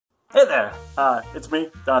there! It's me,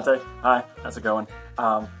 Dante. Hi, how's it going?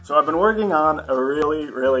 So I've been working on a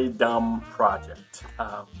really dumb project.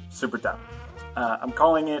 Super dumb. I'm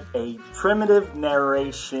calling it a primitive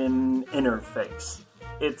narration interface.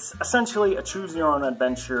 It's essentially a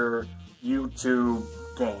choose-your-own-adventure YouTube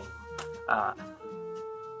game.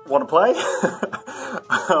 Want to play?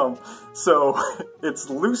 So it's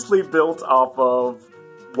loosely built off of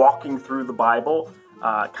walking through the Bible,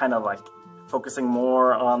 kind of like focusing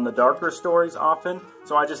more on the darker stories often.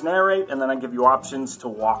 So I just narrate and then I give you options to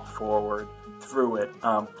walk forward through it.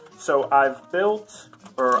 So I've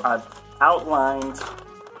outlined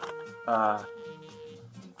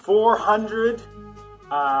 400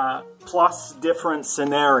 plus different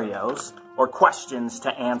scenarios or questions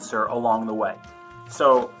to answer along the way.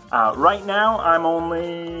 So right now I'm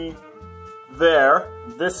only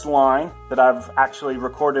this line that I've actually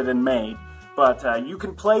recorded and made, but you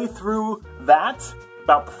can play through that,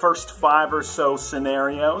 about the first 5 or so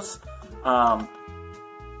scenarios. Right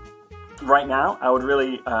now, I would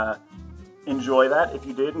really enjoy that if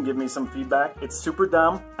you did and give me some feedback. It's super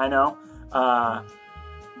dumb, I know,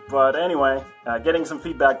 but anyway, getting some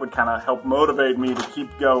feedback would kind of help motivate me to keep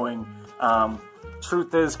going.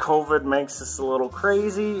 Truth is, COVID makes us a little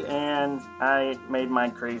crazy, and I made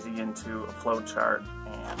mine crazy into a flowchart,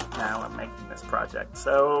 and now I'm making this project.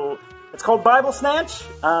 So it's called Biblesnatch.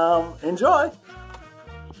 Enjoy!